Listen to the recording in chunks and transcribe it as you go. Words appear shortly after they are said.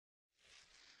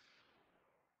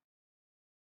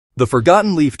The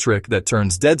forgotten leaf trick that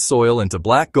turns dead soil into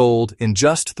black gold in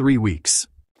just 3 weeks.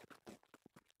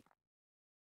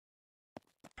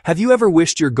 Have you ever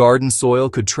wished your garden soil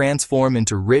could transform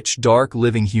into rich, dark,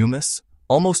 living humus,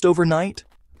 almost overnight?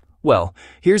 Well,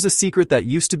 here's a secret that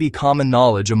used to be common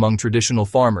knowledge among traditional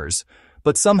farmers,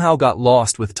 but somehow got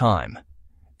lost with time.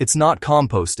 It's not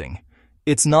composting.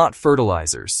 It's not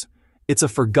fertilizers. It's a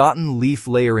forgotten leaf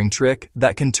layering trick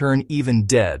that can turn even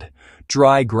dead,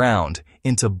 dry ground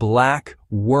into black,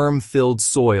 worm-filled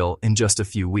soil in just a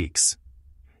few weeks.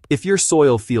 If your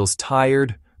soil feels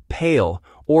tired, pale,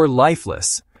 or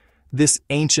lifeless, this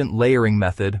ancient layering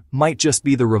method might just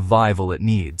be the revival it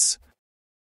needs.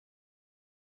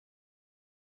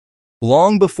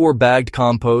 Long before bagged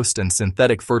compost and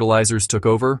synthetic fertilizers took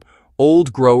over,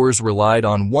 old growers relied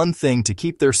on one thing to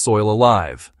keep their soil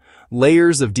alive: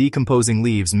 layers of decomposing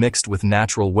leaves mixed with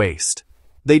natural waste.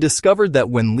 They discovered that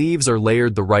when leaves are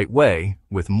layered the right way,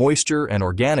 with moisture and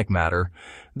organic matter,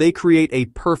 they create a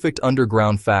perfect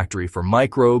underground factory for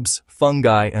microbes,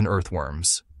 fungi, and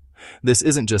earthworms. This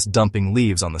isn't just dumping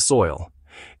leaves on the soil.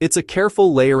 It's a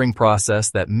careful layering process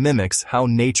that mimics how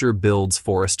nature builds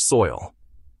forest soil.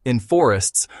 In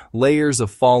forests, layers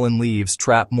of fallen leaves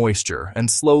trap moisture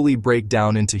and slowly break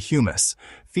down into humus,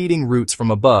 feeding roots from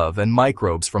above and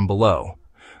microbes from below.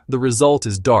 The result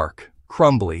is dark,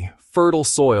 crumbly, fertile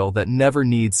soil that never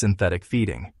needs synthetic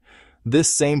feeding.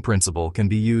 This same principle can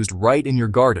be used right in your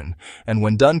garden, and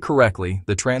when done correctly,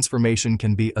 the transformation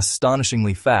can be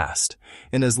astonishingly fast,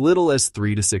 in as little as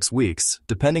 3 to 6 weeks,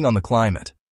 depending on the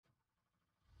climate.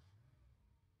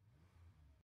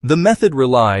 The method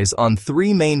relies on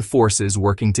 3 main forces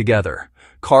working together: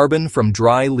 carbon from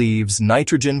dry leaves,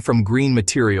 nitrogen from green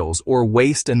materials, or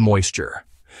waste and moisture.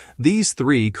 These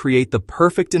 3 create the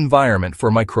perfect environment for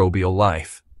microbial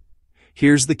life.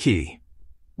 Here's the key.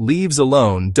 Leaves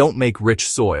alone don't make rich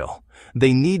soil.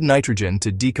 They need nitrogen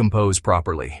to decompose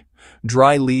properly.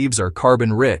 Dry leaves are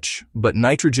carbon-rich, but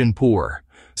nitrogen-poor.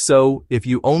 So, if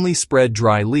you only spread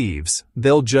dry leaves,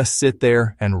 they'll just sit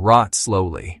there and rot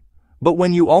slowly. But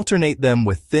when you alternate them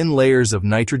with thin layers of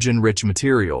nitrogen-rich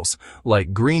materials,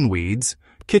 like green weeds,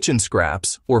 kitchen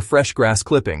scraps, or fresh grass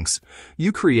clippings,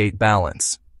 you create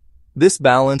balance. This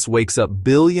balance wakes up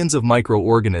billions of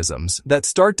microorganisms that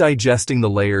start digesting the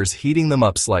layers, heating them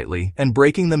up slightly, and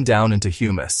breaking them down into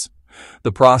humus.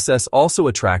 The process also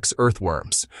attracts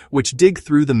earthworms, which dig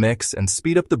through the mix and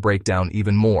speed up the breakdown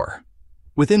even more.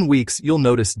 Within weeks, you'll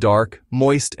notice dark,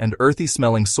 moist, and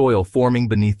earthy-smelling soil forming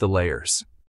beneath the layers.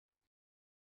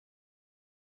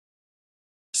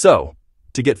 So,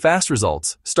 to get fast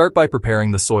results, start by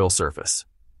preparing the soil surface.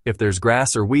 If there's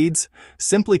grass or weeds,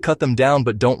 simply cut them down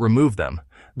but don't remove them.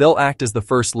 They'll act as the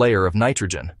first layer of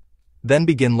nitrogen. Then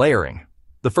begin layering.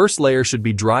 The first layer should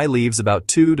be dry leaves about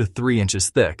 2 to 3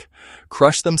 inches thick.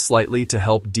 Crush them slightly to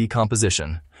help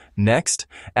decomposition. Next,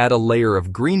 add a layer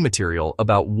of green material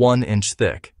about 1 inch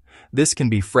thick. This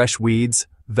can be fresh weeds,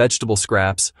 vegetable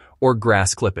scraps, or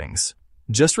grass clippings.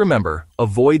 Just remember,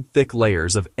 avoid thick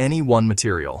layers of any one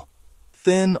material.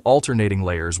 Thin, alternating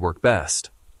layers work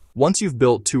best. Once you've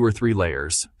built 2 or 3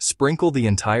 layers, sprinkle the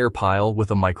entire pile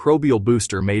with a microbial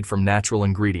booster made from natural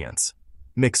ingredients.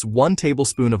 Mix 1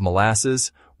 tablespoon of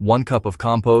molasses, 1 cup of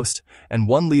compost, and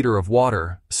 1 liter of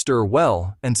water, stir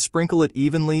well, and sprinkle it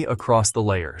evenly across the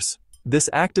layers. This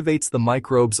activates the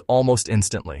microbes almost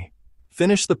instantly.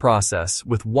 Finish the process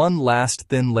with 1 last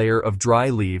thin layer of dry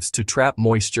leaves to trap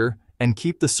moisture and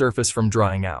keep the surface from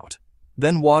drying out.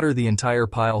 Then water the entire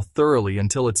pile thoroughly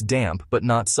until it's damp but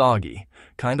not soggy,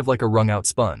 kind of like a wrung-out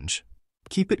sponge.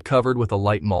 Keep it covered with a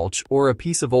light mulch or a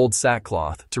piece of old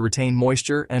sackcloth to retain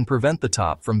moisture and prevent the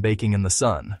top from baking in the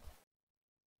sun.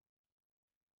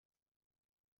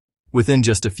 Within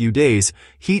just a few days,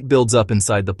 heat builds up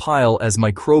inside the pile as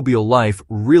microbial life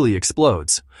really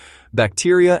explodes.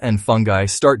 Bacteria and fungi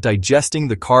start digesting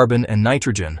the carbon and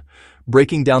nitrogen,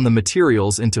 breaking down the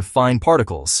materials into fine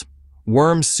particles.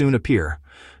 Worms soon appear,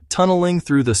 tunneling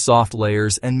through the soft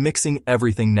layers and mixing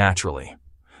everything naturally.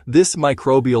 This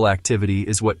microbial activity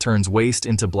is what turns waste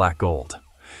into black gold.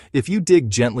 If you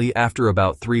dig gently after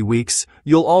about 3 weeks,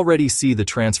 you'll already see the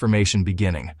transformation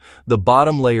beginning. The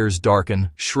bottom layers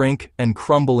darken, shrink, and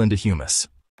crumble into humus.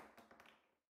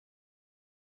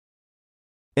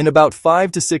 In about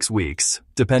 5 to 6 weeks,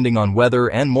 depending on weather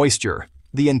and moisture,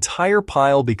 the entire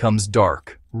pile becomes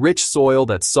dark, rich soil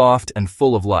that's soft and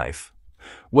full of life.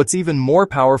 What's even more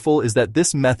powerful is that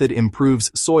this method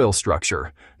improves soil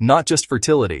structure, not just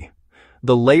fertility.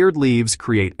 The layered leaves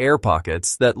create air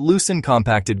pockets that loosen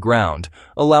compacted ground,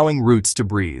 allowing roots to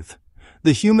breathe.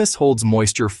 The humus holds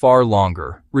moisture far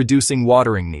longer, reducing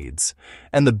watering needs,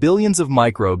 and the billions of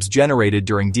microbes generated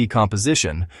during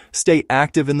decomposition stay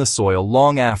active in the soil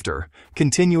long after,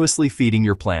 continuously feeding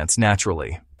your plants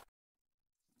naturally.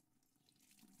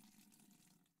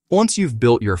 Once you've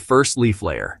built your first leaf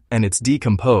layer and it's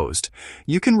decomposed,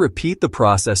 you can repeat the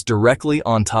process directly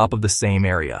on top of the same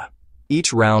area.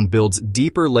 Each round builds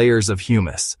deeper layers of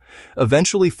humus,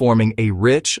 eventually forming a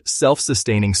rich,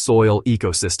 self-sustaining soil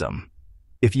ecosystem.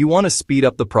 If you want to speed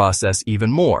up the process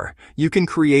even more, you can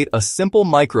create a simple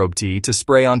microbe tea to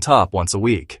spray on top once a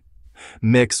week.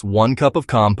 Mix 1 cup of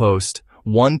compost,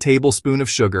 1 tablespoon of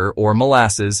sugar or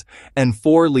molasses, and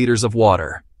 4 liters of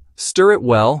water. Stir it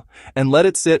well and let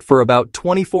it sit for about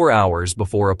 24 hours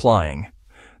before applying.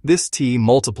 This tea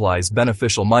multiplies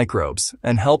beneficial microbes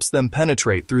and helps them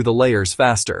penetrate through the layers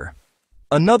faster.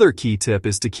 Another key tip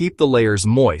is to keep the layers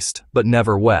moist but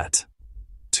never wet.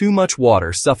 Too much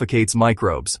water suffocates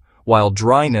microbes, while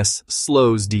dryness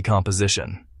slows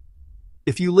decomposition.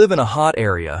 If you live in a hot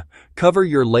area, cover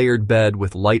your layered bed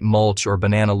with light mulch or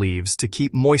banana leaves to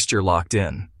keep moisture locked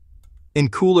in. In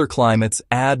cooler climates,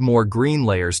 add more green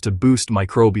layers to boost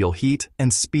microbial heat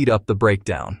and speed up the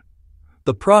breakdown.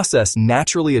 The process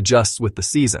naturally adjusts with the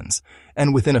seasons,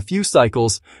 and within a few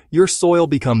cycles, your soil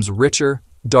becomes richer,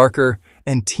 darker,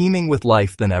 and teeming with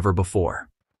life than ever before.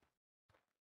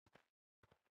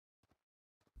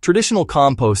 Traditional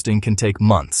composting can take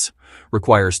months,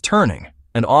 requires turning,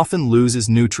 and often loses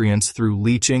nutrients through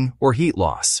leaching or heat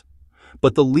loss.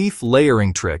 But the leaf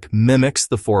layering trick mimics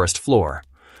the forest floor,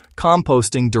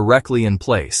 composting directly in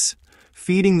place,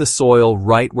 feeding the soil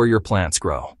right where your plants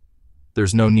grow.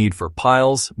 There's no need for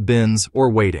piles, bins,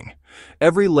 or waiting.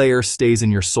 Every layer stays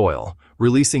in your soil,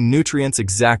 releasing nutrients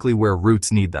exactly where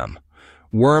roots need them.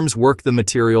 Worms work the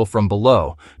material from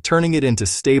below, turning it into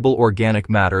stable organic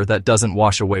matter that doesn't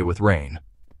wash away with rain.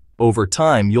 Over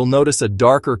time, you'll notice a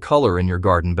darker color in your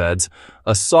garden beds,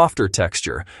 a softer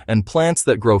texture, and plants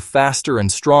that grow faster and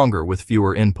stronger with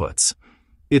fewer inputs.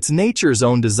 It's nature's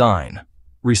own design,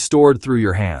 restored through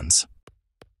your hands.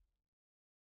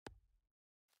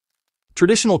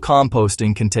 Traditional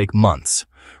composting can take months,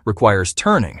 requires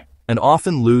turning, and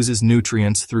often loses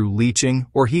nutrients through leaching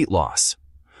or heat loss.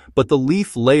 But the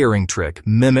leaf layering trick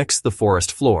mimics the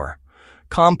forest floor,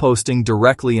 composting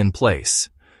directly in place,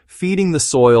 feeding the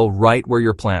soil right where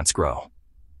your plants grow.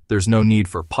 There's no need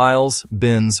for piles,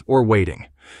 bins, or waiting.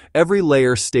 Every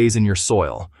layer stays in your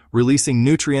soil, releasing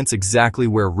nutrients exactly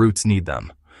where roots need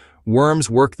them. Worms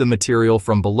work the material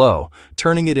from below,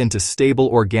 turning it into stable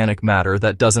organic matter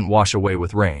that doesn't wash away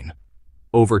with rain.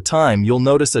 Over time, you'll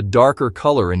notice a darker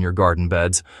color in your garden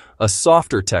beds, a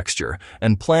softer texture,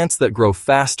 and plants that grow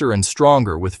faster and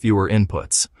stronger with fewer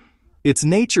inputs. It's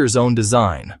nature's own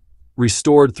design,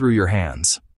 restored through your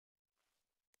hands.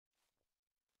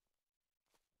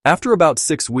 After about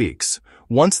 6 weeks,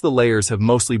 once the layers have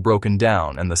mostly broken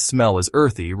down and the smell is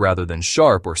earthy rather than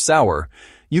sharp or sour,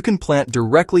 you can plant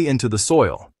directly into the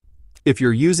soil. If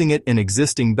you're using it in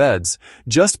existing beds,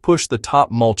 just push the top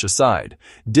mulch aside,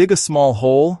 dig a small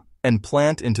hole, and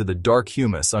plant into the dark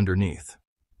humus underneath.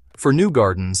 For new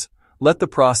gardens, let the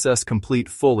process complete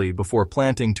fully before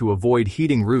planting to avoid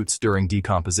heating roots during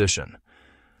decomposition.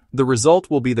 The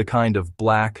result will be the kind of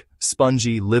black,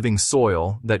 spongy, living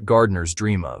soil that gardeners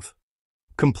dream of,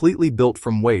 completely built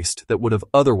from waste that would have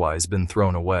otherwise been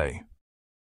thrown away.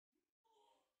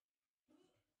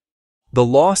 The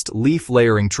lost leaf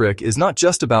layering trick is not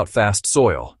just about fast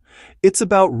soil. It's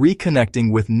about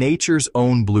reconnecting with nature's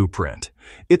own blueprint.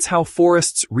 It's how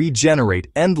forests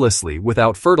regenerate endlessly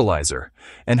without fertilizer,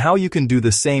 and how you can do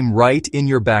the same right in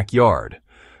your backyard.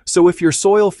 So if your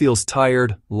soil feels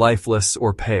tired, lifeless,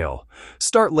 or pale,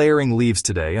 start layering leaves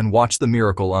today and watch the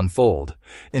miracle unfold.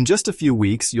 In just a few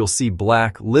weeks, you'll see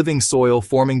black, living soil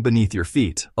forming beneath your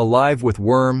feet, alive with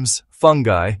worms,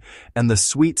 fungi, and the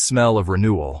sweet smell of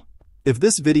renewal. If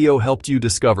this video helped you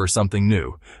discover something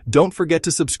new, don't forget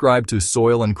to subscribe to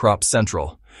Soil and Crop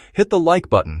Central. Hit the like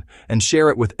button and share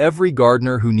it with every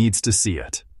gardener who needs to see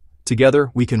it.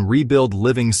 Together, we can rebuild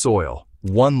living soil,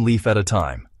 one leaf at a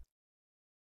time.